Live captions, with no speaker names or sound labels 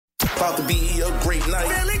About to be a great night.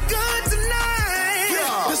 Feeling good tonight.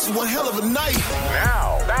 Yeah, this is one hell of a night.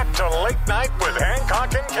 Now, back to Late Night with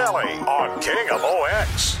Hancock and Kelley on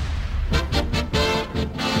KMOX.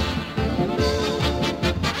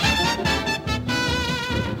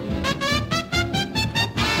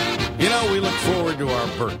 You know, we look forward to our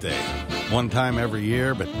birthday one time every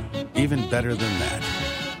year, but even better than that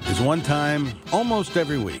is one time almost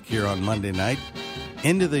every week here on Monday night.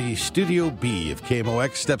 Into the Studio B of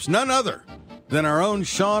KMOX steps none other than our own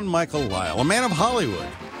Sean Michael Lisle, a man of Hollywood,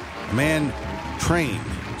 a man trained,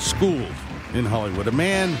 schooled in Hollywood, a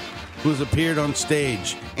man who has appeared on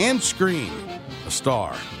stage and screen, a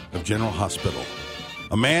star of General Hospital,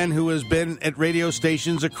 a man who has been at radio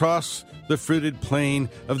stations across the fruited plain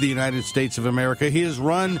of the United States of America. He has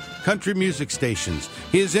run country music stations.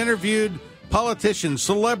 He has interviewed politicians,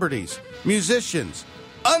 celebrities, musicians.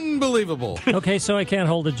 Unbelievable. Okay, so I can't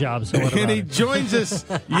hold a job. So what about and he it? joins us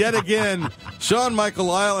yet again, Sean Michael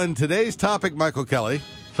Lisle, and today's topic, Michael Kelley.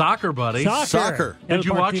 Soccer, buddy. Soccer. Did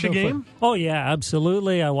you watch the game? Oh yeah,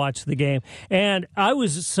 absolutely. I watched the game, and I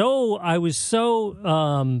was so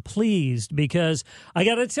pleased because I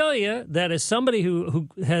got to tell you that as somebody who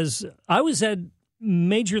has, I was at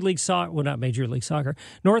Major League Soccer, well, not Major League Soccer,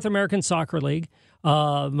 North American Soccer League.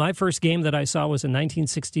 My first game that I saw was in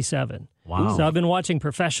 1967. Wow. So I've been watching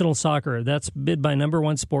professional soccer. That's been my number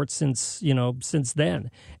one sport since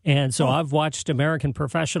then. And so I've watched American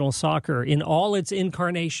professional soccer in all its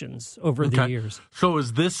incarnations over the years. So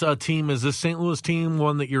is this St. Louis team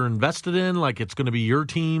one that you're invested in? Like it's going to be your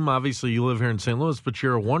team? Obviously you live here in St. Louis, but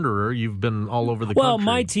you're a wanderer. You've been all over the country. Well,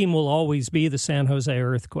 my team will always be the San Jose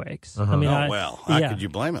Earthquakes. Uh-huh. I mean, How could you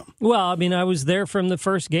blame him? Well, I mean, I was there from the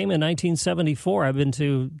first game in 1974. I've been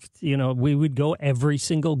to, we would go every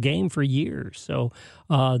single game for years. So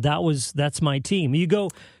that's my team. You go,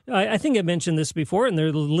 I think I mentioned this before, in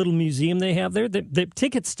their little museum they have there. The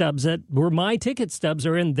ticket stubs that were my ticket stubs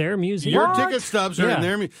are in their museum. Your ticket stubs are in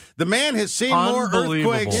their museum. The man has seen more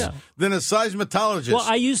earthquakes than a seismologist. Well,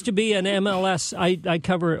 I used to be an MLS. I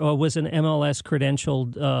was an MLS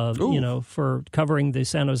credentialed, for covering the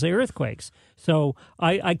San Jose earthquakes. So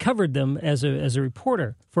I covered them as a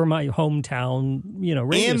reporter for my hometown,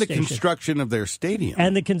 radio and the station. construction of their stadium.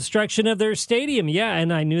 Yeah,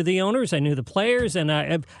 and I knew the owners, I knew the players, and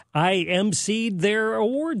I emceed their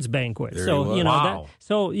awards banquet.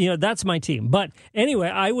 That's my team. But anyway,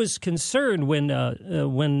 I was concerned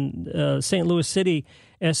when St. Louis City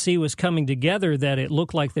SC was coming together that it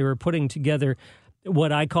looked like they were putting together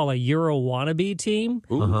what I call a Euro wannabe team,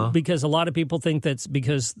 because a lot of people think that's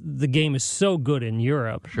because the game is so good in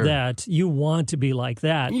Europe that you want to be like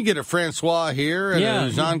that. You get a Francois here and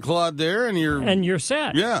a Jean-Claude there, and you're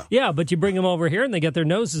set. Yeah, but you bring them over here and they get their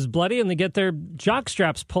noses bloody and they get their jock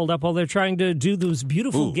straps pulled up while they're trying to do those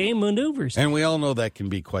beautiful game maneuvers. And we all know that can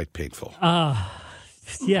be quite painful.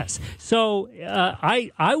 Yes. So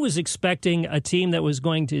I was expecting a team that was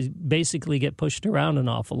going to basically get pushed around an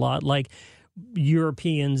awful lot, like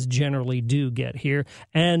Europeans generally do get here.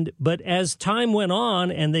 But as time went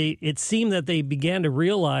on, and it seemed that they began to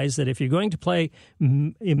realize that if you're going to play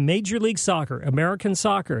Major League Soccer, American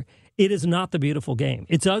soccer, it is not the beautiful game.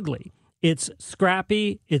 It's ugly. It's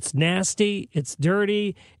scrappy. It's nasty. It's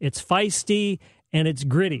dirty. It's feisty, and it's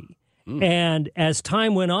gritty. And as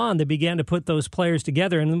time went on, they began to put those players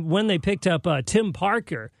together. And when they picked up Tim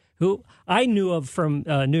Parker, who I knew of from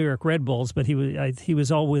New York Red Bulls, but he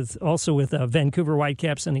was also with Vancouver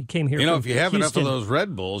Whitecaps, and he came here. If you have enough of those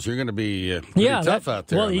Red Bulls, you're going to be tough out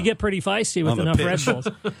there. Well, you get pretty feisty with enough Red Bulls.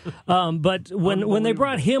 But when they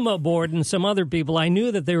brought him aboard and some other people, I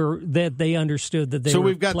knew that they understood that they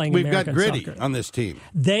were playing American gritty soccer. on this team.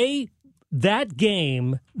 That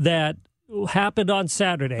game that happened on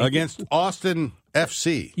Saturday against Austin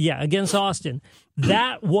FC. Yeah, against Austin.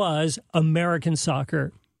 That was American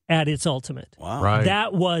soccer at its ultimate. Wow. Right.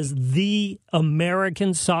 That was the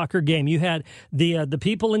American soccer game. You had the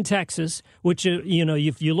people in Texas, which,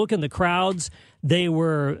 if you look in the crowds, they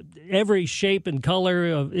were every shape and color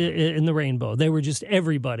in the rainbow. They were just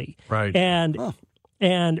everybody. Right.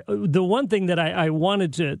 And the one thing that I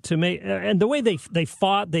wanted to make, and the way they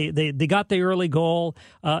fought, they got the early goal,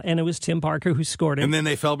 and it was Tim Parker who scored it. And then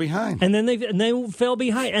they fell behind. And they fell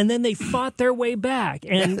behind, and then they fought their way back.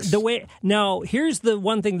 And now here's the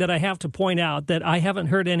one thing that I have to point out that I haven't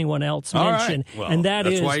heard anyone else mention, Well, and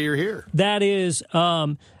that's why you're here. That is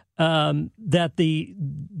that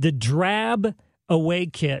the drab away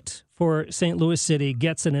kit for St. Louis City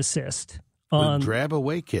gets an assist. The drab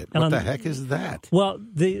away kit. What the heck is that? Well,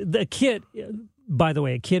 the kit, by the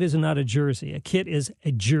way, a kit is not a jersey. A kit is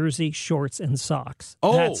a jersey, shorts, and socks.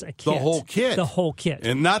 Oh, that's a kit. the whole kit. The whole kit.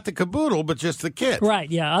 And not the caboodle, but just the kit. Right,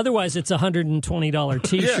 yeah. Otherwise, it's a $120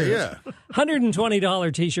 T-shirt. Yeah.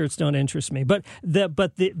 $120 T-shirts don't interest me. But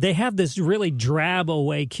they have this really drab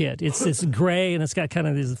away kit. It's this gray, and it's got kind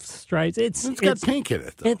of these stripes. It's got pink in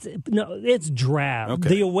it, though. It's drab. Okay.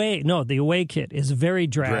 The away kit is very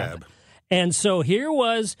drab. And so here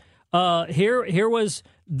was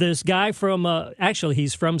this guy from actually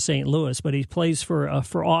he's from St. Louis, but he plays for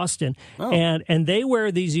Austin, and they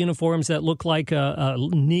wear these uniforms that look like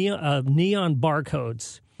neon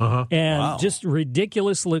barcodes. And just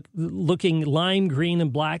ridiculous looking lime green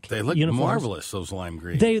and black. They look uniforms. marvelous, those lime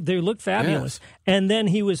green. They look fabulous. Yes. And then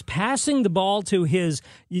he was passing the ball to his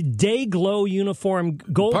day glow uniform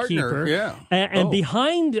goalkeeper. Partner, and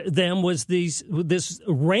behind them was this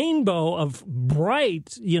rainbow of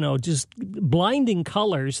bright, just blinding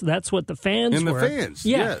colors. That's what the fans were. And the fans,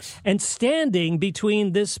 yes. And standing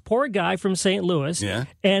between this poor guy from St. Louis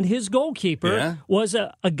and his goalkeeper was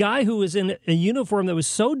a guy who was in a uniform that was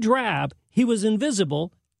so drab, he was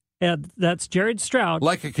invisible. And that's Jared Stroud.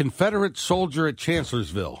 Like a Confederate soldier at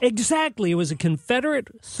Chancellorsville. Exactly. It was a Confederate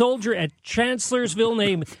soldier at Chancellorsville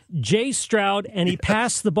named Jay Stroud, and he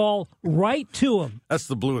passed the ball right to him. That's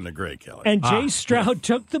the blue and the gray, Kelly. And Jay Stroud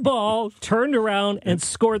took the ball, turned around, and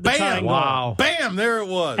scored the tying goal. Wow. Bam! There it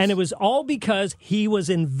was. And it was all because he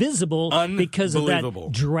was invisible because of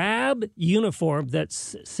that drab uniform that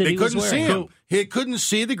City was wearing. They couldn't see him. He couldn't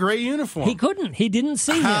see the gray uniform. He couldn't. He didn't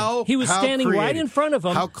see him. He was standing right in front of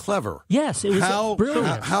him. How clever. Yes, it was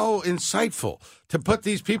brilliant. How insightful to put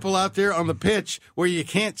these people out there on the pitch where you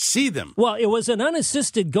can't see them. Well, it was an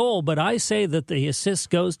unassisted goal, but I say that the assist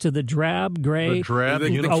goes to the drab gray. The drab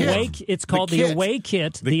uniform. It's called the away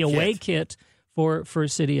kit. The away kit for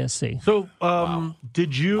City SC. So,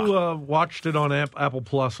 did you watched it on Apple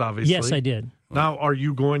Plus, obviously? Yes, I did. Now, are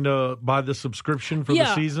you going to buy the subscription for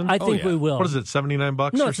the season? I think we will. What is it,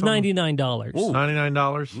 $79? No, it's $99.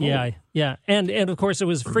 $99? Yeah. And of course, it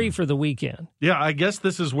was free for the weekend. Yeah, I guess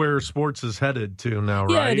this is where sports is headed to now,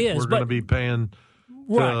 right? Yeah, it is. We're going to be paying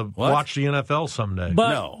to watch the NFL someday.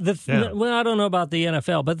 But well, I don't know about the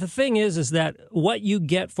NFL, but the thing is that what you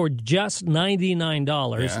get for just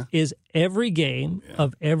 $99 is every game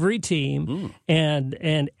of every team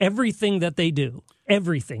and everything that they do.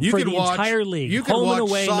 Everything for the entire league. You can home watch and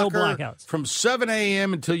away, no soccer blackouts. From 7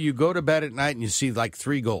 a.m. until you go to bed at night and you see like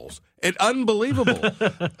 3 goals. It's unbelievable.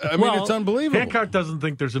 I mean, it's unbelievable. Hancock doesn't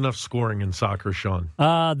think there's enough scoring in soccer, Sean.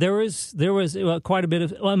 There was quite a bit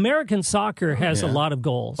of American soccer has a lot of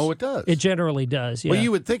goals. Oh, it does. It generally does. Yeah. Well,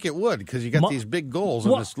 you would think it would because you got these big goals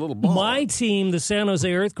in this little ball. My team, the San Jose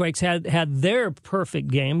Earthquakes, had their perfect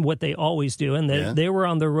game, what they always do, and they were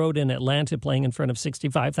on the road in Atlanta playing in front of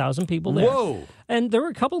 65,000 people there. Whoa! And there were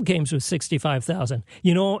a couple of games with 65,000.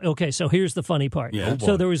 Okay, so here's the funny part. Yeah.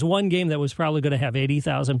 So there was one game that was probably going to have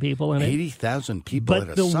 80,000 people in it. 80,000 people at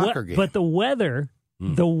a soccer game. But the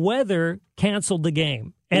weather canceled the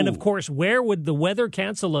game. And, of course, where would the weather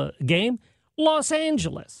cancel a game? Los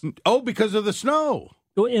Angeles. Oh, because of the snow.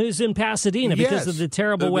 It was in Pasadena because of the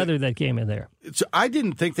terrible weather that came in there. I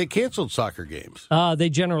didn't think they canceled soccer games. They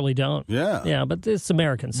generally don't. Yeah, but it's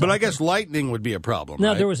American soccer. But I guess lightning would be a problem. No,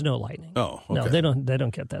 right? there was no lightning. Oh, okay. No, they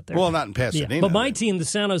don't get that there. Well, not in Pasadena. Yeah. But my team, the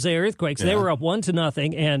San Jose Earthquakes, they were up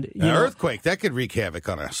 1-0, and an earthquake that could wreak havoc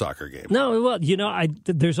on a soccer game. No, well,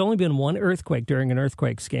 there's only been one earthquake during an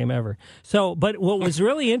Earthquakes game ever. So, but what was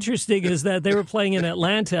really interesting is that they were playing in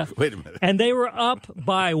Atlanta. Wait a minute. And they were up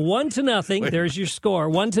by 1-0. There's your score,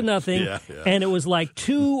 1-0. Yeah. And it was like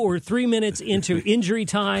 2 or 3 minutes into injury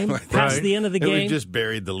time, past the end of the game. We just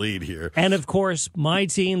buried the lead here. And of course, my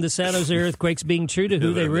team, the San Jose Earthquakes, being true to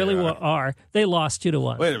who they really are, they lost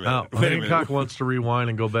 2-1. Wait a minute. Hancock wants to rewind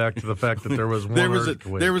and go back to the fact that there was one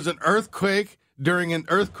earthquake. There was an earthquake during an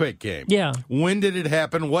earthquake game. Yeah. When did it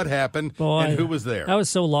happen? What happened? And who was there? That was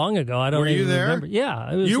so long ago. I don't even remember.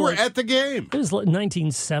 Yeah. You were at the game. It was like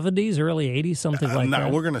 1970s, early 80s, something like that. No,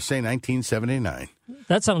 we're going to say 1979.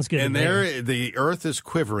 That sounds good. And the earth is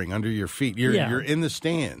quivering under your feet. You're in the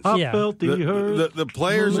stands. I felt the earth. The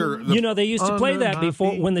players are... they used to play that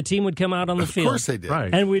before when the team would come out on the field. Of course they did.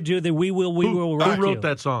 Right. And we'd do the We Will Rock Who wrote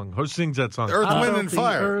that song? Who sings that song? Earth, Wind, and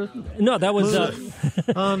Fire. No, that was...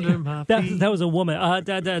 under my feet. That was a woman.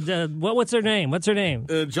 What's her name?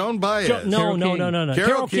 Joan Baez. No.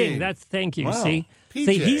 Carole King. Thank you. Wow.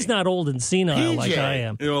 See, he's not old and senile like I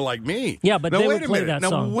am. Like me. Yeah, but they would play that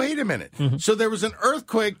song. Now, wait a minute. Mm-hmm. So there was an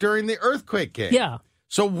earthquake during the earthquake game. Yeah.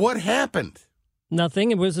 So what happened?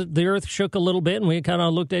 Nothing. It was the earth shook a little bit, and we kind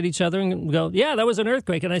of looked at each other and go, "Yeah, that was an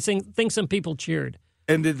earthquake." And I think some people cheered.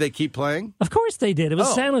 And did they keep playing? Of course they did. It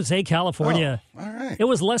was San Jose, California. Oh, all right. It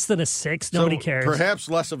was less than a 6. Nobody cares. Perhaps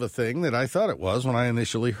less of a thing than I thought it was when I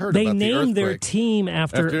initially heard they about the earthquake. named their team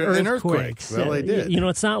after an earthquakes. earthquake. Well, they did.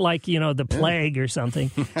 It's not like, the plague or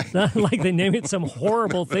something. It's not like they named it some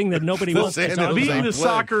horrible thing that nobody wants to talk about. Being the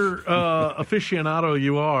soccer aficionado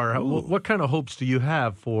you are, what kind of hopes do you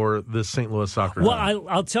have for this St. Louis soccer team? Well,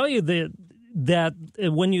 I'll tell you that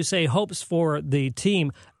when you say hopes for the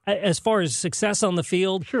team, as far as success on the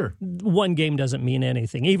field, sure, one game doesn't mean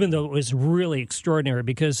anything, even though it was really extraordinary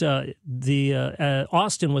because Austin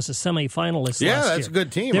was a semifinalist last year. Yeah, that's a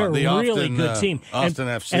good team. They're a really Austin, good team. Austin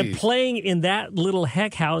FC. And playing in that little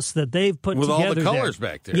heck house that they've put with together all the colors there,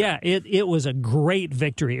 back there. Yeah, it was a great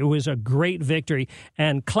victory. It was a great victory.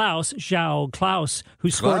 And Klaus, who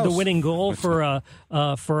scored the winning goal for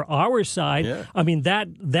our side, yeah. I mean,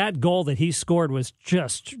 that goal that he scored was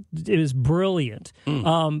it was brilliant.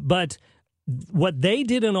 But what they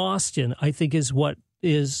did in Austin, I think, is what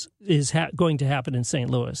is going to happen in St.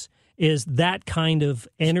 Louis. Is that kind of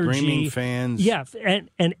energy. Screaming fans. Yeah,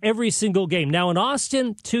 and every single game. Now, in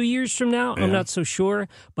Austin, 2 years from now, I'm not so sure,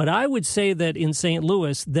 but I would say that in St.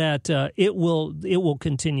 Louis that it will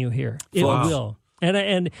continue here. It will.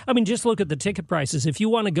 And I mean, just look at the ticket prices. If you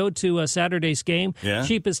want to go to Saturday's game,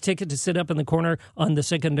 cheapest ticket to sit up in the corner on the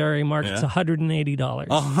secondary market is $180.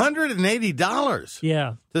 $180?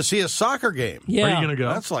 Yeah. To see a soccer game? Yeah. Where are you going to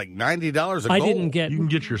go? That's like $90 a goal. You can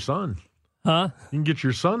get your son. Huh? You can get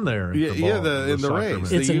your son there. In the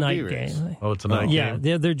race. It's the a UV night race. game. Oh, it's a night game?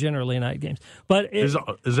 Yeah, they're generally night games. But is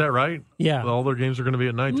that right? Yeah. All their games are going to be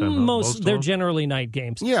at nighttime. They're generally night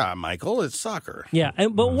games. Yeah, Michael, it's soccer. Yeah,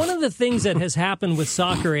 but one of the things that has happened with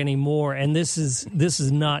soccer anymore, and this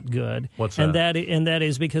is not good. What's that? And that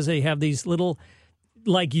is because they have these little,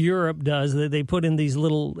 like Europe does, they put in these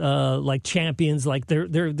little like champions, like they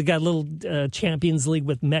got a little Champions League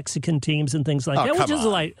with Mexican teams and things like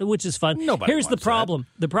that, which is fun. Here's the problem.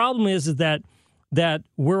 The problem is that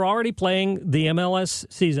we're already playing the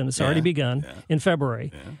MLS season. It's already begun in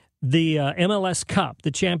February. Yeah. The MLS Cup, the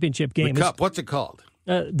championship game. The Cup, what's it called?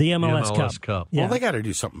 The MLS Cup. Yeah. Well, they got to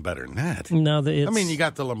do something better than that. No, you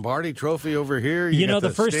got the Lombardi Trophy over here. You got the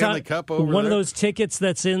first Stanley time, Cup over one there. of those tickets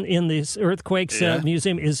that's in this Earthquakes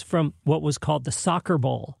Museum is from what was called the Soccer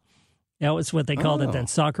Bowl. That was what they called it then,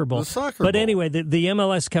 Soccer Bowl. The Soccer Bowl. Anyway, the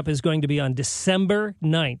MLS Cup is going to be on December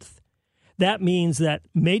 9th. That means that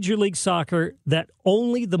Major League Soccer, that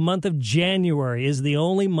only the month of January is the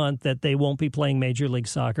only month that they won't be playing Major League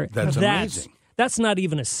Soccer. That's amazing. That's not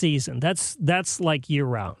even a season. That's like year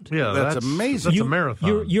round. Yeah, that's amazing. That's a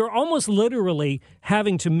marathon. You're almost literally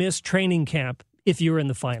having to miss training camp if you're in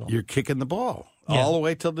the final. You're kicking the ball all the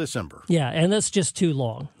way till December. Yeah, and that's just too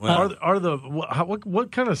long. Well,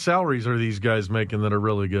 what kind of salaries are these guys making that are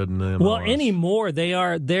really good in the MLS? Well, anymore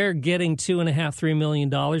they're getting $2.5-3 million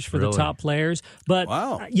for the top players. But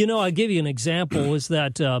wow. I'll give you an example. Is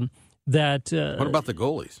that what about the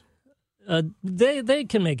goalies? They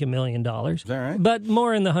can make $1 million. Is that right? But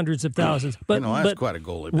more in the hundreds of thousands. But that's quite a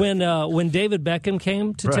goalie. When David Beckham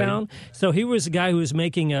came to town, so he was a guy who was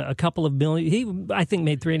making a couple of million. He, I think,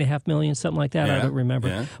 made $3.5 million, something like that. I don't remember.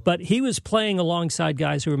 Yeah. But he was playing alongside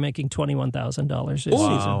guys who were making $21,000 this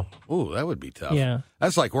season. Ooh, that would be tough. Yeah,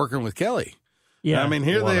 that's like working with Kelley. Yeah, I mean,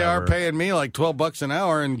 here they are paying me like $12 an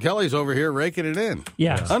hour, and Kelley's over here raking it in.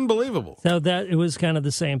 Yeah, unbelievable. So it was kind of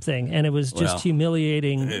the same thing, and it was just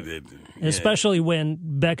humiliating, especially when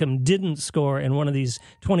Beckham didn't score, and one of these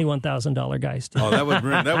 $21,000 guys did. Oh, that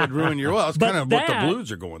would ruin your. Well, it's kind of what the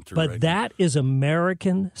Blues are going through. But that is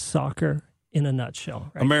American soccer in a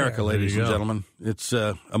nutshell. Right America, there. ladies and gentlemen. It's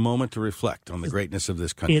a moment to reflect on the greatness of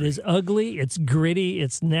this country. It is ugly, it's gritty,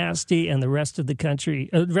 it's nasty, and the rest of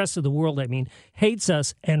the world, hates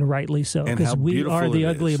us, and rightly so, because we are the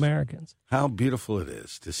ugly Americans. How beautiful it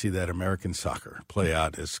is to see that American soccer play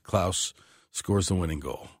out as Klaus scores the winning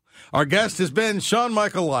goal. Our guest has been Sean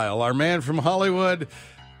Michael Lisle, our man from Hollywood.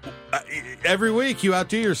 Every week you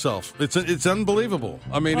outdo yourself. It's unbelievable.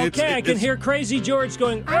 I mean, I can hear Crazy George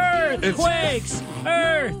going, earthquakes,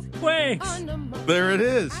 earthquakes. There it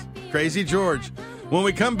is, Crazy George. When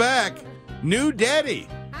we come back, new daddy,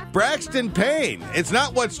 Braxton Payne. It's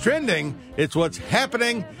not what's trending, it's what's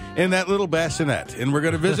happening in that little bassinet. And we're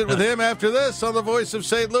going to visit with him after this on the Voice of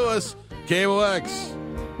St. Louis,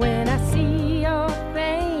 KMOX. When I see your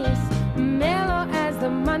face, mellow as the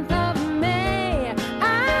month of May,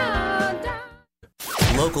 I'll die.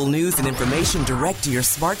 Local news and information direct to your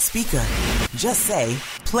smart speaker. Just say,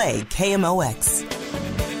 play KMOX.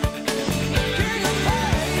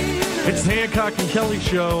 It's the Hancock and Kelley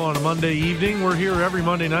Show on a Monday evening. We're here every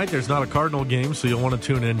Monday night. There's not a Cardinal game, so you'll want to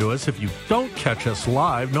tune into us. If you don't catch us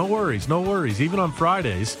live, no worries, no worries. Even on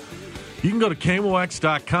Fridays, you can go to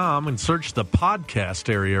KMOX.com and search the podcast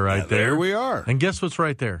area right there. There we are. And guess what's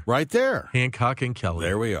right there? Right there. Hancock and Kelley.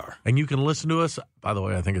 There we are. And you can listen to us. By the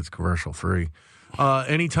way, I think it's commercial free.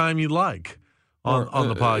 Anytime you like on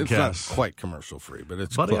the podcast. It's not quite commercial free, but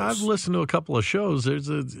it's Buddy, close. I've listened to a couple of shows.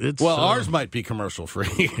 Ours might be commercial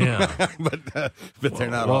free. Yeah. but they're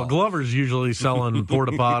not Well, all. Glover's usually selling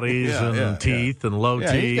porta potties teeth and low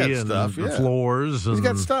tea he's got and stuff, yeah. floors and He's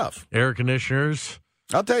got stuff. air conditioners.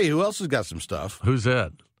 I'll tell you who else has got some stuff. Who's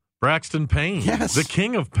that? Braxton Payne. Yes. The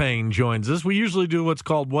king of Payne joins us. We usually do what's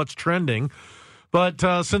called What's Trending. But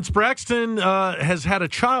since Braxton has had a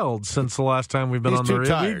child since the last time we've been He's on the too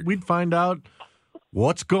radio, tired. we'd find out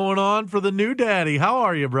what's going on for the new daddy. How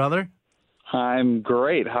are you, brother? I'm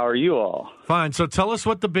great. How are you all? Fine. So tell us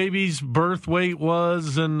what the baby's birth weight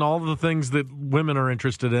was and all the things that women are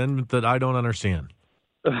interested in that I don't understand.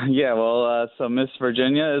 So Miss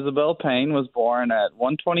Virginia Isabel Payne was born at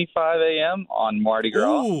 1:25 a.m. on Mardi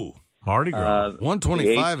Gras. Ooh, Mardi Gras.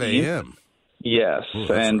 1:25 a.m. Yes, Ooh,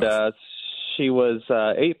 that's and rough. she was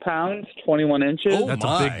 8 pounds, 21 inches, Oh, That's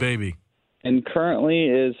my. a big baby. and currently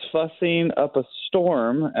is fussing up a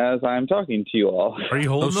storm as I'm talking to you all. Are you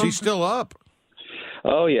Oh, holding them? she's still up.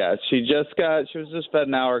 Oh, yeah. She was just fed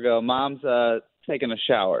an hour ago. Mom's taking a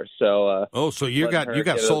shower, so So you Letting her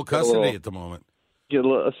got get sole a custody little- at the moment. get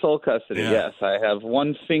a sole custody. Yeah. Yes, I have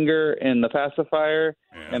one finger in the pacifier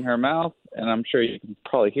in her mouth, and I'm sure you can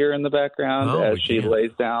probably hear in the background No, as we she can't.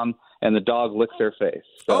 lays down, and the dog licks her face.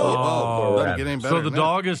 So, Doesn't get any better So the than that.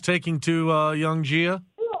 dog is taking to young Gia?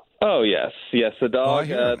 oh yes, the I dog.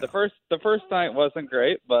 hear her The first night wasn't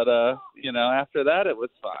great, but after that it was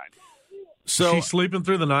fine. So She's sleeping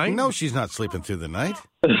through the night? no, she's not sleeping through the night.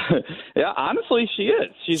 Yeah, honestly, she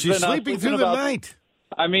is. She's been sleeping through the about, night.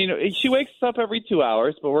 I mean, she wakes up every 2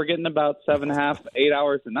 hours, but we're getting about 7.5, 8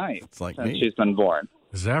 hours a night It's like since me. she's been born.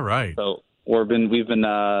 Is that right? So we've been.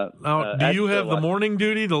 Now, do you extra have the lucky. morning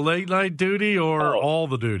duty, the late night duty, or Oh. all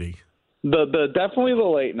the duty? The definitely the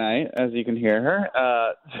late night, as you can hear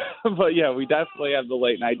her. But yeah, we definitely have the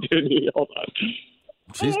late night duty. Hold on.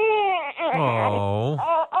 She's, Oh.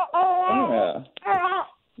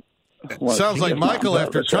 Yeah. sounds like Michael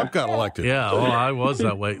after Trump got elected. Yeah, well, I was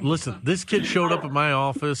that way. Listen, this kid showed up at my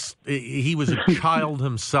office. He was a child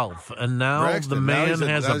himself, and now Braxton, the now man he's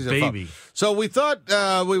has now a he's baby. So we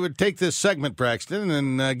thought we would take this segment, Braxton,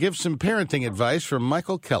 and give some parenting advice from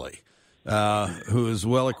Michael Kelley, who is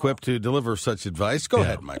well equipped to deliver such advice. Go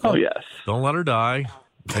ahead, Michael. Oh yes. Don't let her die.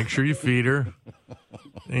 Make sure you feed her.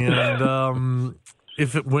 And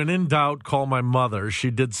when in doubt, call my mother. She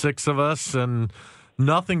did 6 of us, and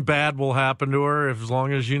nothing bad will happen to her as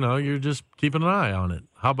long as, you're just keeping an eye on it.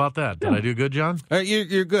 How about that? Did I do good, John?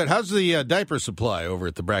 You're good. How's the diaper supply over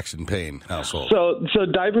at the Braxton Payne household? So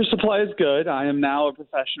diaper supply is good. I am now a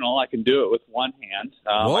professional. I can do it with one hand.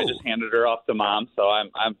 I Whoa. just handed her off to Mom, so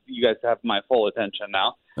I'm. You guys have my full attention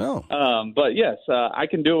now. Oh. But yes, I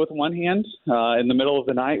can do it with one hand in the middle of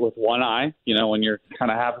the night with one eye. When you're kind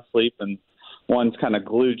of half asleep and one's kind of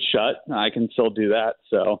glued shut, I can still do that.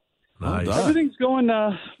 So Nice. done. everything's going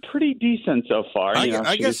pretty decent so far. I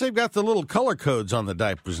she's- guess they've got the little color codes on the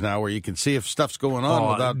diapers now where you can see if stuff's going on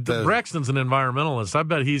without... Braxton's an environmentalist. I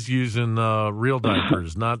bet he's using real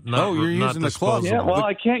diapers, not Oh, you're not using the cloth. Yeah, disposable. well,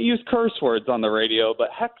 I can't use curse words on the radio, but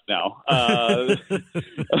heck no.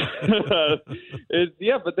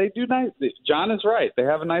 But they do nice. John is right. They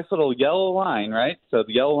have a nice little yellow line, right? So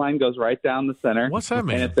the yellow line goes right down the center. What's that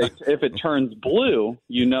mean? And if it turns blue,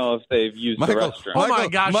 if they've used the restroom. Oh, my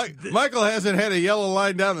gosh. Michael hasn't had a yellow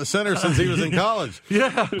line down the center since he was in college.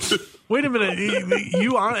 Yeah. Wait a minute.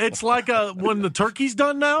 It's like when the turkey's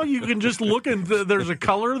done now, you can just look and there's a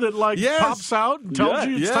color that Yes. pops out and tells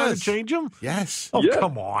you it's time to Yes. change them? Yes. Oh, Yeah.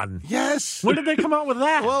 come on. Yes. When did they come out with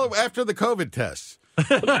that? Well, after the COVID tests.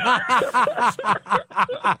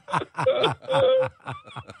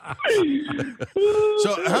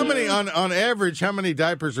 So how many on average, how many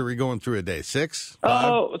diapers are we going through a day? 6? 5?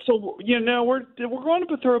 Oh, so we're going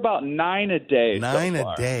to through about 9 a day. 9 so a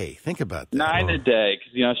far. day. Think about that. 9 a day,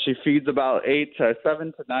 because she feeds about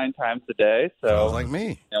 7 to 9 times a day. So Sounds like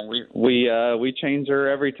me. and we change her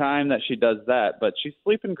every time that she does that. But she's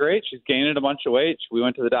sleeping great. She's gaining a bunch of weight. We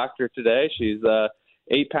went to the doctor today. She's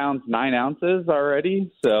 8 pounds 9 ounces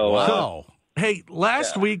already. So Wow. Hey,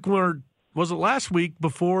 last week was it last week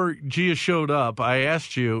before Gia showed up? I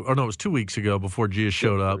asked you, or no, it was 2 weeks ago before Gia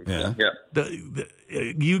showed up. Yeah.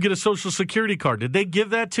 You get a Social Security card. Did they give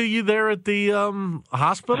that to you there at the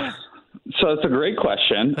hospital? So it's a great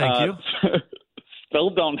question. Thank you. Still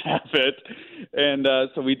don't have it. And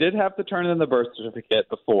so we did have to turn in the birth certificate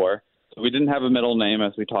before. So we didn't have a middle name,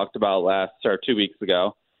 as we talked about 2 weeks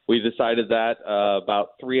ago. We decided that about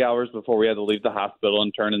 3 hours before we had to leave the hospital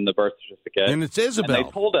and turn in the birth certificate. And it's Isabel. And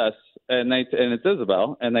they told us, and it's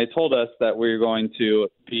Isabel, and they told us that we were going to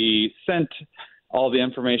be sent all the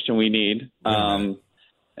information we need,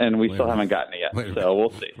 and we still haven't gotten it yet. So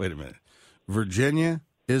we'll see. Wait a minute. Virginia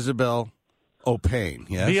Isabel Payne,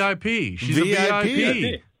 yes? VIP. She's a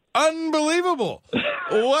VIP. Unbelievable.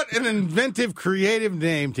 What an inventive, creative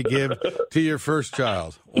name to give to your first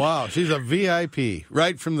child. Wow, she's a VIP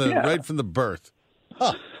right from the birth.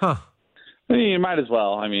 Huh. I mean, you might as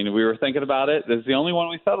well. I mean, we were thinking about it. This is the only one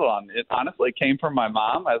we settled on. It honestly came from my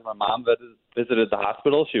mom. As my mom visited the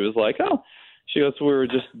hospital, she was like, oh. She goes, we were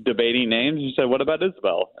just debating names. She said, what about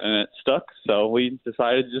Isabel? And it stuck, so we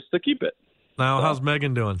decided just to keep it. Now, how's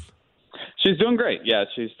Megan doing? She's doing great. Yeah,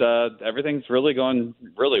 she's everything's really going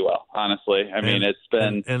really well. Honestly, I mean, it's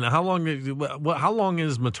been. And how long? How long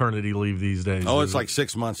is maternity leave these days? Oh, it's like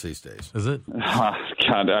 6 months these days. Is it? Oh,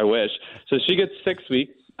 God, I wish. So she gets 6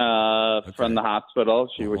 weeks from the hospital.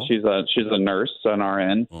 She's a nurse, an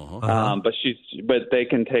RN. But they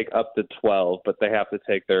can take up to 12, but they have to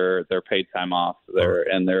take their paid time off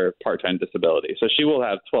and their part-time disability. So she will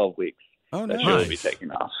have 12 weeks. Oh, that nice. she will be taking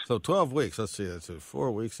off. So 12 weeks. Let's see. That's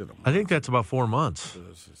 4 weeks in a month. I think that's about 4 months.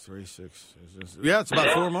 3, 6. Yeah, it's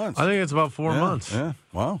about 4 months. I think it's about 4 months. Yeah.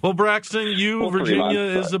 Wow. Well, Braxton, you, Virginia,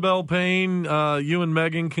 Isabel Payne, you and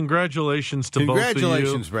Megan, congratulations to both of you.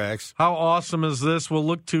 Congratulations, Brax. How awesome is this? We'll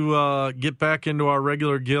look to get back into our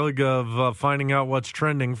regular gig of finding out what's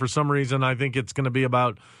trending. For some reason, I think it's going to be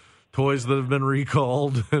about toys that have been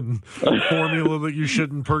recalled and formula that you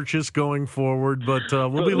shouldn't purchase going forward. But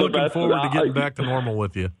we'll be looking forward to getting back to normal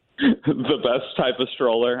with you. The best type of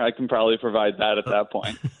stroller. I can probably provide that at that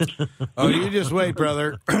point. Oh, you just wait,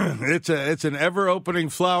 brother. It's an ever-opening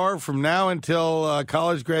flower from now until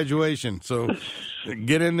college graduation. So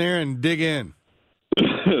get in there and dig in.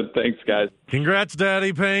 Thanks, guys. Congrats,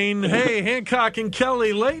 Daddy Payne. Hey, Hancock and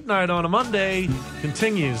Kelley, late night on a Monday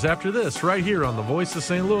continues after this right here on the Voice of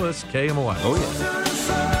St. Louis, KMOX. Oh, yeah.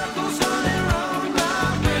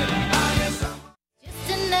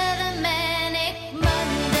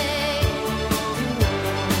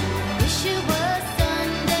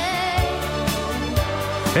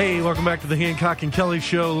 Hey, welcome back to the Hancock and Kelley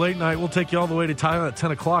Show. Late night, we'll take you all the way to time at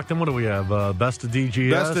 10 o'clock. Then what do we have? Best of DGS?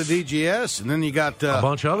 Best of DGS, and then you got a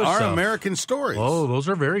bunch of other Our stuff. American Stories. Oh, those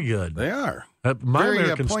are very good. They are. My Very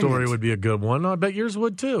American poignant. Story would be a good one. I bet yours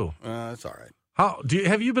would, too. That's all right.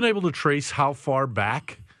 Have you been able to trace how far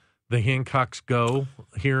back the Hancocks go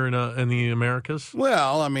here in the Americas?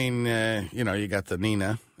 Well, I mean, you got the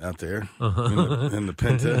Nina out there and the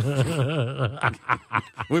Pinta.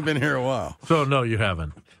 We've been here a while. So, no, you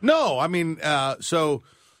haven't. No, I mean, you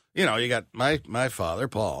got my father,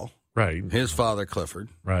 Paul. Right. His father, Clifford.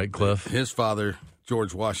 Right, Cliff. His father,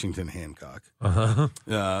 George Washington Hancock.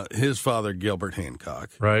 His father, Gilbert Hancock.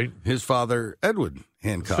 Right. His father, Edward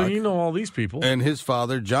Hancock. So you know all these people. And his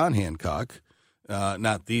father, John Hancock.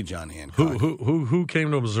 Not the John Hancock. Who came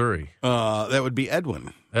to Missouri? That would be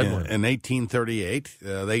Edwin. In 1838.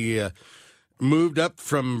 They moved up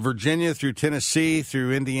from Virginia through Tennessee,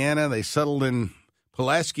 through Indiana. They settled in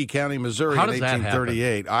Pulaski County, Missouri How in does that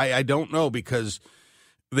 1838. I don't know, because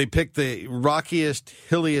they picked the rockiest,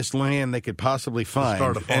 hilliest land they could possibly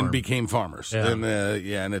find and became farmers. Yeah.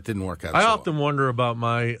 And it didn't work out. I often wonder about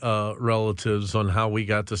my relatives on how we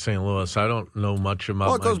got to St. Louis. I don't know much about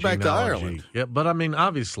Well, it goes back to Ireland. Yeah, but I mean,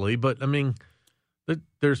 obviously,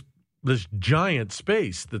 there's this giant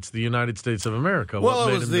space that's the United States of America. Well,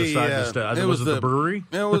 what it was made him decide to stay? Was it the brewery?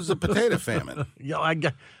 It was the potato famine. I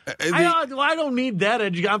don't need that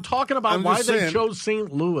education. I'm talking about why they chose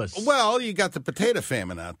St. Louis. Well, you got the potato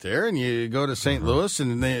famine out there, and you go to St. Louis,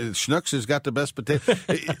 and Schnucks has got the best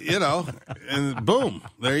potato, and boom,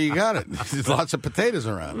 there you got it. There's lots of potatoes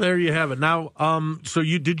around. There you have it. Now, so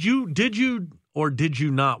did you or did you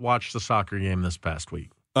not watch the soccer game this past week?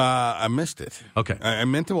 I missed it. Okay. I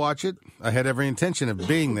meant to watch it. I had every intention of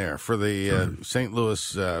being there for the St. Louis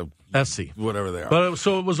SC, whatever they are. But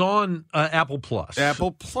so it was on Apple Plus.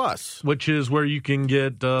 Apple Plus, which is where you can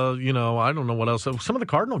get, I don't know what else. Some of the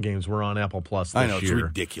Cardinal games were on Apple Plus this year. I know, it's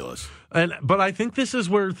ridiculous. But I think this is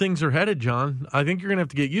where things are headed, John. I think you're going to have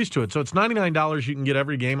to get used to it. So it's $99. You can get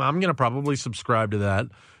every game. I'm going to probably subscribe to that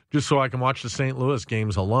just so I can watch the St. Louis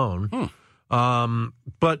games alone.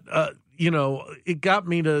 It got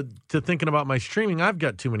me to thinking about my streaming. I've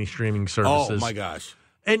got too many streaming services. Oh, my gosh.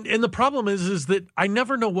 And the problem is that I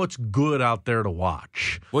never know what's good out there to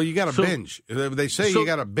watch. Well, you got to binge. They say you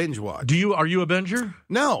got to binge watch. Are you a binger?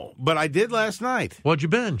 No, but I did last night. What'd you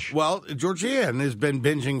binge? Well, Georgianne has been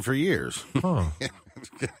binging for years. Oh.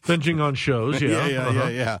 Binging on shows, yeah.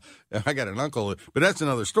 Yeah. I got an uncle, but that's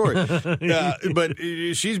another story. But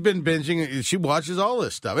she's been binging. She watches all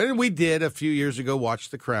this stuff. And we did a few years ago watch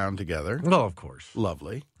The Crown together. Well, of course.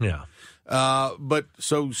 Lovely. Yeah. But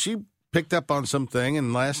so she picked up on something,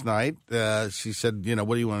 and last night she said,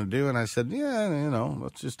 what do you want to do? And I said,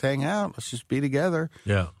 let's just hang out. Let's just be together.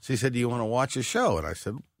 Yeah. She said, do you want to watch a show? And I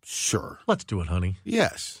said, sure. Let's do it, honey.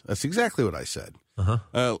 Yes. That's exactly what I said.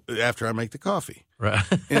 After I make the coffee. Right.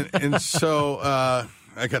 and so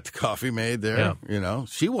I got the coffee made there. Yeah.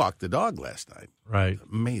 She walked the dog last night. Right.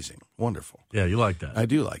 Amazing. Wonderful. Yeah, you like that. I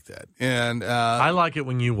do like that. And I like it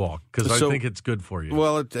when you walk because I think it's good for you.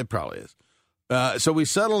 Well, it probably is. So we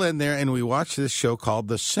settle in there and we watch this show called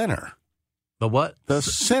The Sinner. The what? The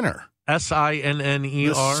Sinner. Sinner.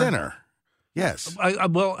 The Sinner. Yes.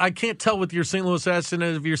 I can't tell with your St. Louis accent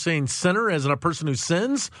if you're saying sinner as in a person who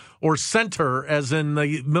sins or center as in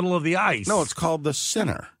the middle of the ice. No, it's called The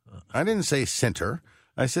Sinner. I didn't say center.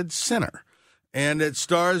 I said sinner. And it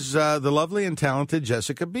stars the lovely and talented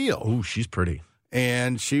Jessica Biel. Ooh, she's pretty.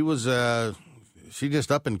 And she was, she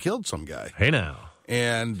just up and killed some guy. Hey now.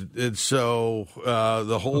 And so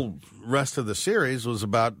the whole rest of the series was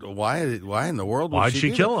about why in the world would Why'd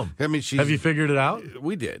she kill him? I mean, have you figured it out?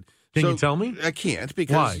 We did. Can you tell me? I can't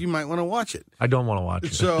because Why? you might want to watch it. I don't want to watch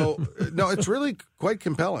it. So no, it's really quite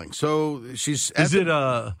compelling. So she's is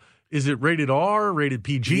it rated R, rated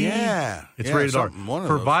PG? Yeah, it's rated R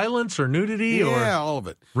for violence or nudity or all of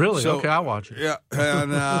it. Really? So, okay, I'll watch it. Yeah,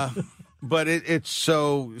 and but it's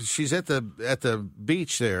so she's at the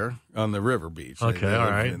beach there on the river beach.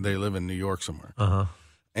 Okay, They live in New York somewhere.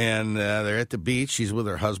 And they're at the beach. She's with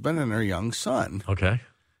her husband and her young son. Okay.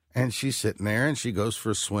 And she's sitting there, and she goes for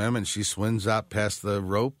a swim, and she swims out past the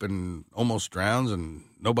rope and almost drowns, and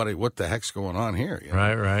nobody, what the heck's going on here?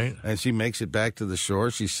 Right. And she makes it back to the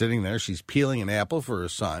shore. She's sitting there. She's peeling an apple for her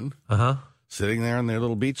son, sitting there on their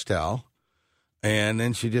little beach towel, and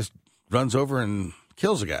then she just runs over and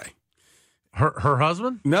kills a guy. Her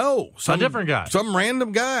husband? No. A different guy. Some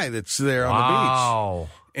random guy that's there on the beach. Wow.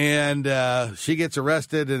 And she gets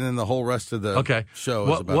arrested, and then the whole rest of the show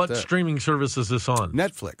is about that. What streaming service is this on?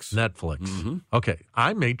 Netflix. Mm-hmm. Okay.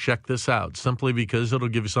 I may check this out simply because it'll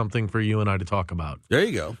give you something for you and I to talk about. There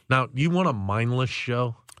you go. Now, you want a mindless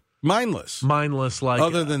show? Mindless, like...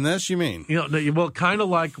 Other than this, you mean? Well, kind of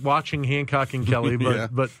like watching Hancock and Kelley,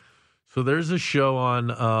 but so there's a show on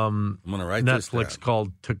I'm gonna write Netflix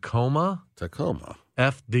called Tacoma.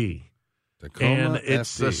 FD. Tacoma, and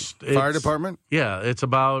it's FD. Fire department? Yeah, it's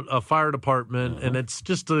about a fire department, and it's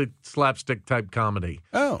just a slapstick type comedy.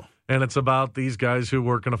 Oh. And it's about these guys who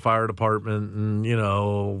work in a fire department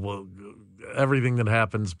and, everything that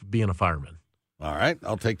happens being a fireman. All right,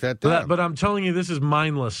 I'll take that down. But I'm telling you, this is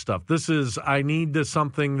mindless stuff. This is, I need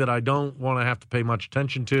something that I don't want to have to pay much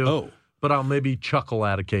attention to, but I'll maybe chuckle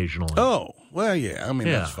at occasionally. Oh, well, yeah, I mean,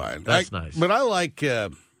 that's fine. That's nice. But I like...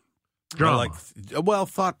 drama.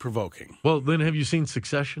 Thought-provoking. Well, then have you seen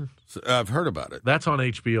Succession? I've heard about it. That's on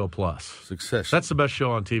HBO Plus. Succession. That's the best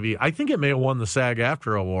show on TV. I think it may have won the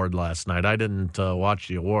SAG-AFTRA award last night. I didn't watch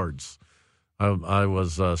the awards. I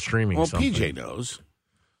was streaming something. PJ knows.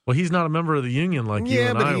 Well, he's not a member of the union like you and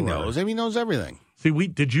I were. Yeah, but he knows. He knows everything. See,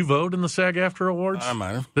 did you vote in the SAG-AFTRA awards? I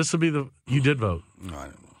might have. This would be you did vote. No, I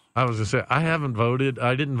don't know. I was going to say, I haven't voted.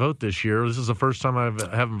 I didn't vote this year. This is the first time I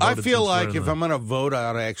haven't voted. I feel like if I'm going to vote, I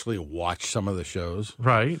ought to actually watch some of the shows.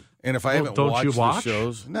 Right. And if I haven't watched the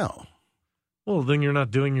shows, no. Well, then you're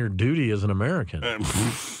not doing your duty as an American.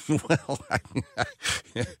 Well,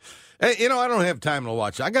 I don't have time to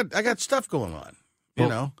watch. I got stuff going on.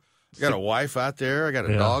 I got a wife out there. I got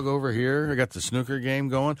a dog over here. I got the snooker game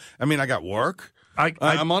going. I mean, I got work.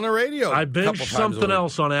 I'm on the radio. I binged something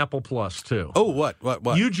else on Apple Plus, too. Oh, what?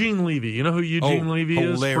 Eugene Levy. You know who Eugene Levy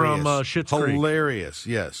is from Schitt's Creek? Hilarious,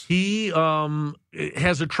 yes. He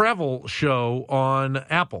has a travel show on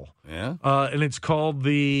Apple. Yeah? And it's called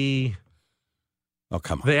the... Oh,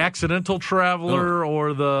 come on. The Accidental Traveler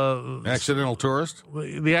or the... Accidental Tourist?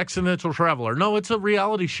 The Accidental Traveler. No, it's a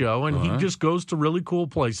reality show, and he just goes to really cool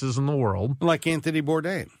places in the world. Like Anthony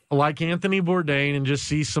Bourdain. Like Anthony Bourdain, and just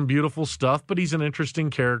sees some beautiful stuff, but he's an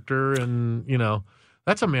interesting character, and,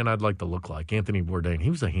 that's a man I'd like to look like, Anthony Bourdain. He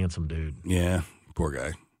was a handsome dude. Yeah, poor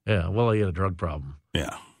guy. Yeah, well, he had a drug problem.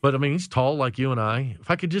 Yeah. But, I mean, he's tall like you and I. If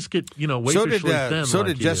I could just get, waifishly thin So like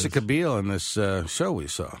did he Jessica is. Biel in this show we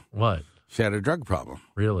saw. What? She had a drug problem.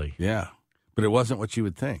 Really? Yeah. But it wasn't what you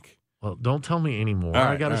would think. Well, don't tell me anymore. All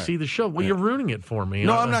right, I got to see the show. Well, you're ruining it for me.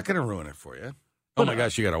 No, I'm not going to ruin it for you. Oh, my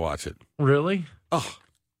gosh, you got to watch it. Really? Oh.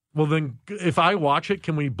 Well, then, if I watch it,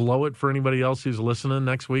 can we blow it for anybody else who's listening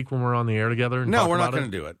next week when we're on the air together? And no, we're not going to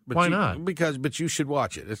do it. But why not? But you should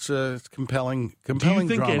watch it. It's compelling. Do you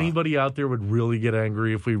think drama. anybody out there would really get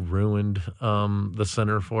angry if we ruined the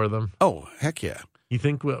center for them? Oh, heck yeah. You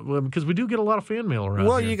think, because we do get a lot of fan mail around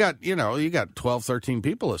Well, here. you got 12, 13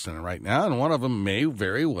 people listening right now, and one of them may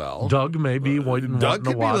very well. Doug may be wanting to watch. Doug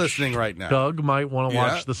could be listening right now. Doug might want to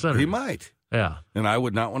watch the center. He might. Yeah. And I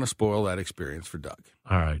would not want to spoil that experience for Doug.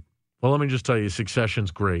 All right. Well, let me just tell you,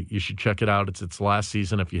 Succession's great. You should check it out. It's its last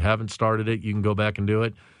season. If you haven't started it, you can go back and do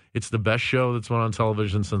it. It's the best show that's been on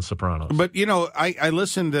television since Sopranos. But I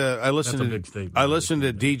listened to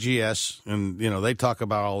DGS, and they talk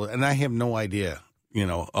about all, and I have no idea.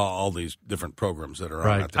 All these different programs that are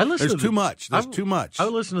on out there. There's too much. There's too much. I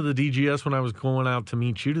listened to the DGS when I was going out to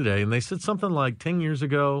meet you today, and they said something like 10 years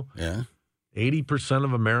ago. Yeah. 80%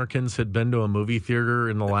 of Americans had been to a movie theater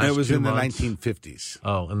in the last 2 months. It was in the 1950s.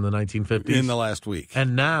 Oh, in the 1950s? In the last week.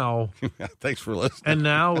 And now... Thanks for listening. And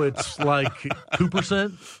now it's like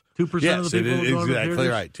 2%? 2% yes, of the people it is who go to the exactly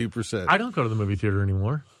theaters? right, 2%. I don't go to the movie theater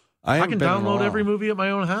anymore. I can download every movie at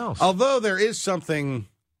my own house. Although there is something,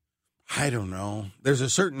 I don't know, there's a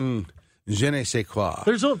certain je ne sais quoi.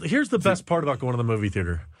 Here's the best part about going to the movie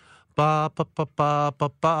theater. That's done,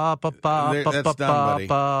 buddy.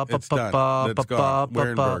 It's done. That's gone.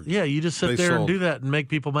 Warenberg. Yeah, you just sit there and do that and make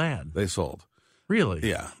people mad. They sold. Really?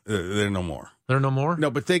 Yeah, they're no more. They're no more? No,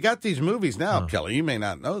 but they got these movies now, Kelly. You may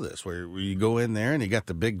not know this, where you go in there and you got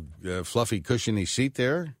the big, fluffy, cushiony seat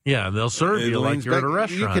there. Yeah, and they'll serve you like you're at a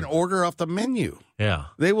restaurant. You can order off the menu. Yeah.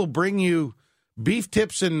 They will bring you beef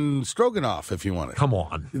tips and stroganoff if you want it. Come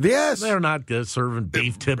on. Yes. They're not serving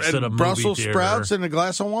beef tips at a movie Brussels theater. sprouts and a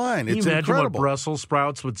glass of wine. Can you it's imagine incredible. what Brussels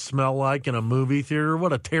sprouts would smell like in a movie theater?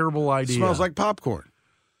 What a terrible idea. It smells like popcorn.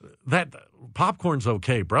 That popcorn's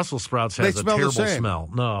okay. Brussels sprouts has a terrible smell.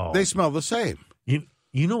 No. They smell the same.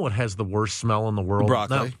 You know what has the worst smell in the world?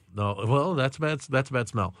 Broccoli. No. Well, that's a bad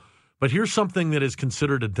smell. But here's something that is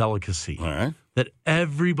considered a delicacy that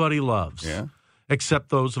everybody loves. Yeah. Except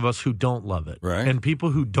those of us who don't love it. Right. And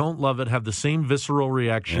people who don't love it have the same visceral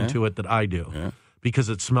reaction to it that I do. Yeah. Because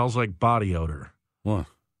it smells like body odor. What?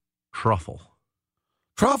 Truffle.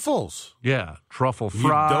 Truffles. Yeah. Truffle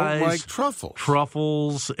fries. You don't like truffles.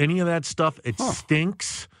 Truffles. Any of that stuff. It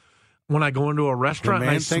stinks. When I go into a restaurant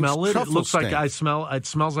and I smell it, it looks like it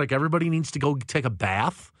smells like everybody needs to go take a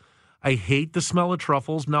bath. I hate the smell of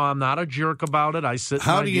truffles. No, I'm not a jerk about it. I sit.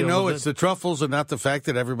 How do you know it's the truffles and not the fact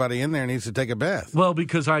that everybody in there needs to take a bath? Well,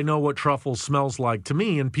 because I know what truffles smells like to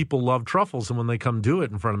me, and people love truffles, and when they come do it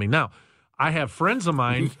in front of me. Now, I have friends of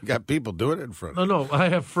mine. You got people doing it in front of you. No, I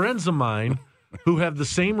have friends of mine who have the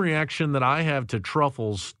same reaction that I have to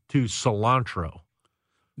truffles to cilantro.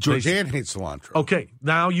 Georgianne hates cilantro. Okay,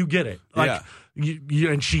 now you get it. Like,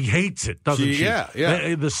 and she hates it, doesn't she?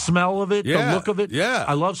 Yeah. The smell of it, the look of it. Yeah.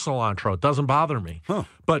 I love cilantro. It doesn't bother me. Huh.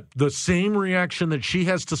 But the same reaction that she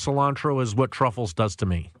has to cilantro is what truffles does to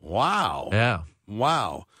me. Wow. Yeah.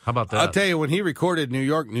 Wow. How about that? I'll tell you, when he recorded New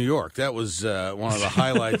York, New York, that was one of the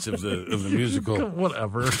highlights of the musical.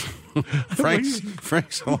 Whatever. Frank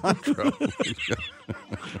Cilantro.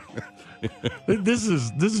 This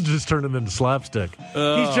is just turning into slapstick.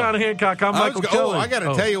 He's John Hancock. I'm Michael Kelley. I got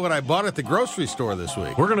to tell you what I bought at the grocery store this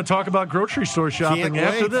week. We're going to talk about grocery store shopping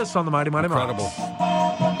after this on the Mighty Mighty Mouse. Incredible.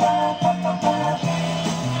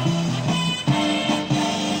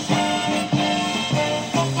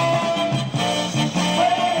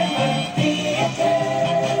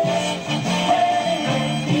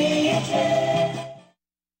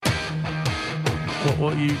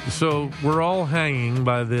 So we're all hanging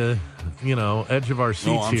by the edge of our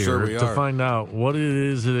seats here to find out what it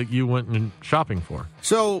is that you went shopping for.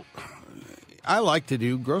 So I like to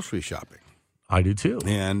do grocery shopping. I do too.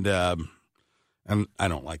 And I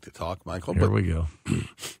don't like to talk, Michael. Here we go.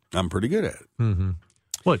 I'm pretty good at it. Mm-hmm.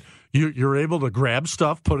 What? You're able to grab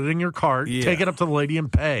stuff, put it in your cart, take it up to the lady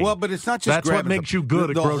and pay. Well, but it's not just that's what makes you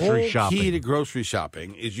good at grocery shopping. The whole key to grocery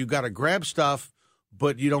shopping is you got to grab stuff,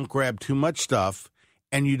 but you don't grab too much stuff.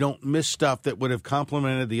 And you don't miss stuff that would have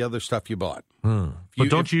complemented the other stuff you bought. But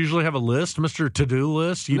don't you usually have a list, Mr. To-Do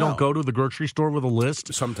list? You don't go to the grocery store with a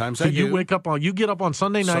list? Sometimes I do. You get up on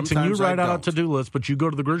Sunday nights Sometimes and you write out a to-do list, but you go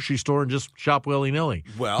to the grocery store and just shop willy-nilly.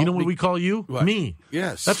 Well, you know what we call you? What? Me.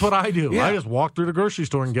 Yes. That's what I do. Yeah. I just walk through the grocery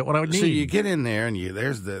store and get what I need. So you get in there and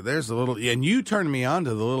there's the little, and you turn me on to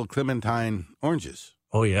the little clementine oranges.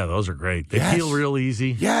 Oh, yeah, those are great. They Yes. peel real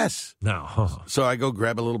easy. Yes. No. So I go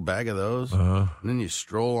grab a little bag of those, and then you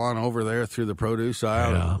stroll on over there through the produce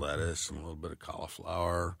aisle, Yeah. and lettuce, and a little bit of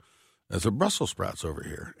cauliflower. There's a Brussels sprouts over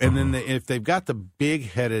here. And then if they've got the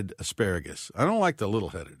big-headed asparagus, I don't like the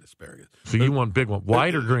little-headed asparagus. So you want big one,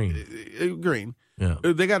 white or green? Green. Yeah.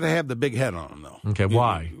 They got to have the big head on them, though. Okay,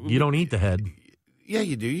 why? You don't eat the head. Yeah,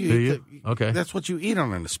 you do. You Do eat you? Okay. That's what you eat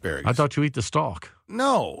on an asparagus. I thought you eat the stalk.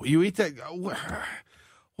 No, you eat that.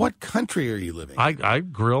 What country are you living in? I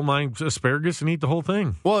grill my asparagus and eat the whole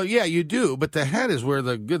thing. Well, yeah, you do, but the head is where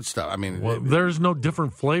the good stuff. I mean, Well, there's no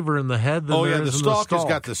different flavor in the head than there the is in stalk the has stalk.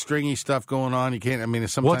 got the stringy stuff going on. You can't. I mean,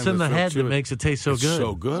 sometimes What's in the throw head to that it. makes it taste so It's good?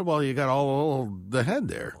 so good. Well, you got all the head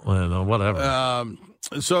there. Well, no, whatever.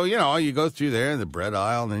 So you go through there in the bread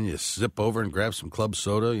aisle, and then you zip over and grab some club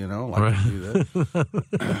soda. Like Right. to do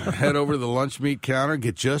that. Head over to the lunch meat counter,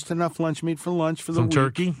 get just enough lunch meat for lunch for the Some week.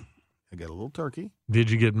 turkey. I got a little turkey. Did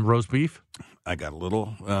you get roast beef? I got a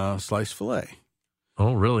little sliced filet.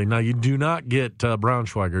 Oh, really? Now you do not get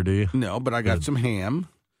Braunschweiger, do you? No, but I got some ham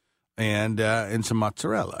and some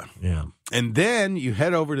mozzarella. Yeah. And then you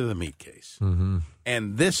head over to the meat case. Mm-hmm.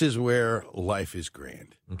 And this is where life is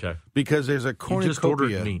grand. Okay. Because there's a You cornucopia. just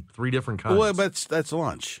ordered meat, 3 different kinds. Well, but that's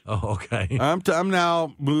lunch. Oh, okay. I'm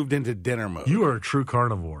now moved into dinner mode. You are a true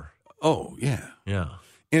carnivore. Oh, yeah. Yeah.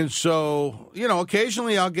 And so,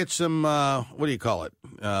 occasionally I'll get some, what do you call it?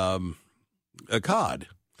 A cod.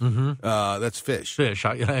 Mm-hmm. That's fish. Fish.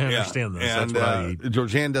 I understand this. And, That's what I eat.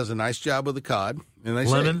 Georgianne does a nice job with the cod. And they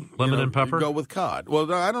Lemon? say, Lemon and pepper? Go with cod.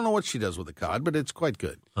 Well, I don't know what she does with the cod, but it's quite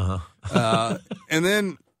good. Uh-huh. And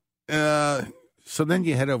then, so then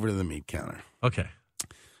you head over to the meat counter. Okay.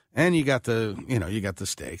 And you got the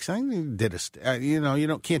steaks. I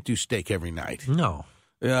did can't do steak every night. No.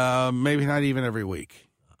 Maybe not even every week.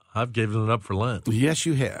 I've given it up for Lent. Yes,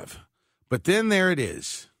 you have. But then there it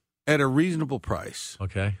is, at a reasonable price,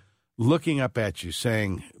 Okay. looking up at you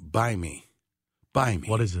saying, buy me.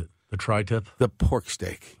 What is it? The tri-tip? The pork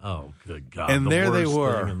steak. Oh, good God. And the there they worst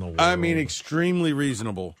were. thing in the world. I mean, extremely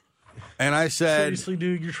reasonable. And I said, Seriously,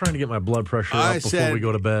 dude, you're trying to get my blood pressure up I before said, we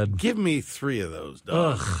go to bed. give me 3 of those,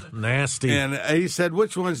 dog. Ugh, nasty. And he said,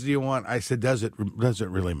 which ones do you want? I said, does it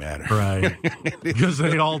really matter? Right. Because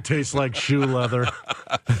they all taste like shoe leather.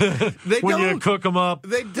 When you cook them up,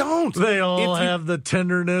 They don't. they all If you- have the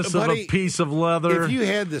tenderness of Buddy, a piece of leather, If you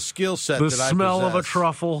had the skill set the that I smell of a possess,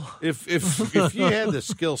 truffle. If you had the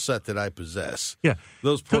skill set that I possess, Yeah.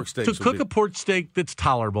 those pork steaks To would cook be- a pork steak that's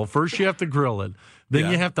tolerable, first you have to grill it. Then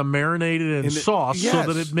Yeah. you have to marinate it in the- sauce so yes.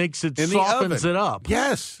 that it makes it In the softens oven. it up.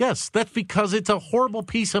 Yes. Yes, that's because it's a horrible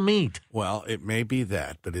piece of meat. Well, it may be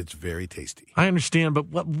that, but it's very tasty. I understand, but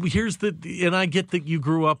here's and I get that you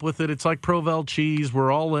grew up with it. It's like Provel cheese.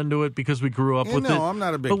 We're all into it because we grew up Yeah, with no, it. I'm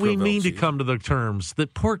not a big But we Provel need to cheese. come to the terms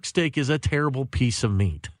that pork steak is a terrible piece of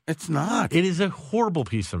meat. It's not. It is a horrible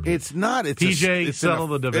piece of meat. It's not. It's PJ, it's settle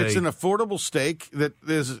the debate. It's an affordable steak that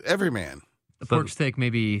is everyman. The pork steak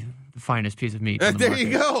may be the finest piece of meat. On the There market.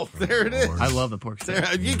 you go. There it is. I love the pork steak.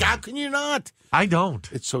 How can you not? I don't.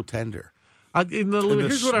 It's so tender.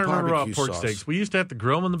 Here's what I remember about barbecue pork sauce. steaks. We used to have to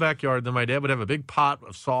grill them in the backyard. Then my dad would have a big pot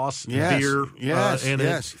of sauce and Yes, beer yes, in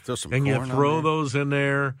yes. it. Throw some and you corn on throw there. those in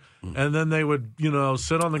there. And then they would,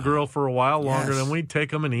 sit on the grill for a while longer. Yes. Then we'd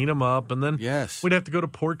take them and eat them up. And then Yes. we'd have to go to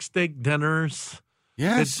pork steak dinners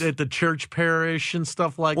Yes. at the church parish and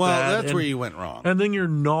stuff like Well, that. that's and, where you went wrong. And then you're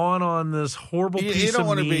gnawing on this horrible You piece don't of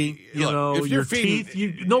wanna meat. be- look, if your you're feeding-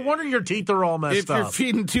 teeth. No wonder your teeth are all messed If you're up.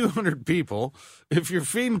 feeding 200 people,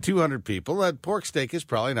 that pork steak is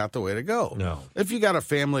probably not the way to go. No. If you got a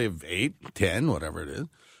family of 8, 10, whatever it is,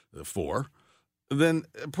 4, then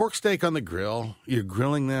pork steak on the grill, you're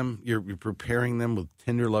grilling them, you're preparing them with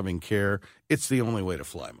tender, loving care. It's the only way to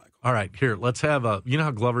fly, Michael. All right, here, let's have you know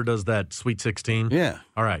how Glover does that Sweet 16? Yeah.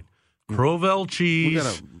 All right. Provel cheese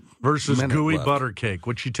got a versus minute gooey left. butter cake.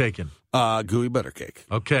 What you taking? Gooey butter cake.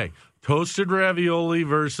 Okay. Toasted ravioli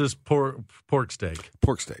versus pork steak.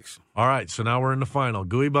 Pork steaks. All right, so now we're in the final.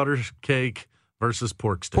 Gooey butter cake versus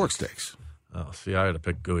pork steak. Pork steaks. Oh, see, I had to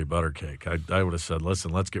pick gooey butter cake. I would have said,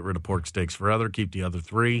 listen, let's get rid of pork steaks forever, keep the other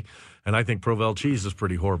 3. And I think Provel cheese is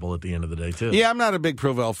pretty horrible at the end of the day, too. Yeah, I'm not a big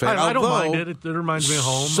Provel fan. I don't although mind it. It reminds me of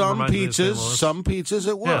home. It Some reminds me of St. pizzas, Louis.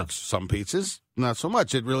 it works. Some pizzas, not so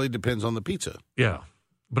much. It really depends on the pizza. Yeah,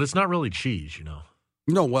 but it's not really cheese,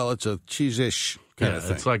 No, well, it's a cheese-ish kind of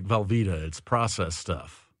thing. It's like Velveeta. It's processed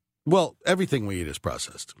stuff. Well, everything we eat is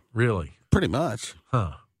processed. Really? Pretty much.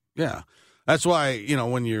 Huh. Yeah. That's why,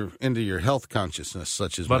 when you're into your health consciousness,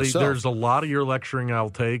 such as Buddy, myself. there's a lot of your lecturing I'll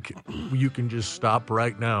take. You can just stop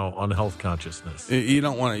right now on health consciousness. You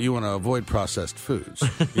don't want to. You want to avoid processed foods.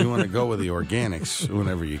 You want to go with the organics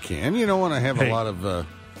whenever you can. You don't want to have a lot of.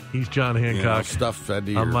 He's John Hancock. Stuff fed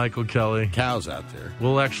to your I'm Michael Kelley. Cows out there.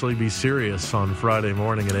 We'll actually be serious on Friday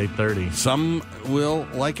morning at 8:30. Some will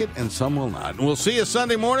like it and some will not. We'll see you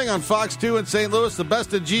Sunday morning on Fox 2 in St. Louis. The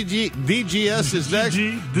best of DGS is next.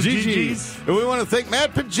 GGs. And we want to thank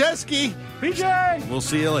Matt Pajeski. PJ. We'll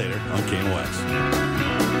see you later on KMOX.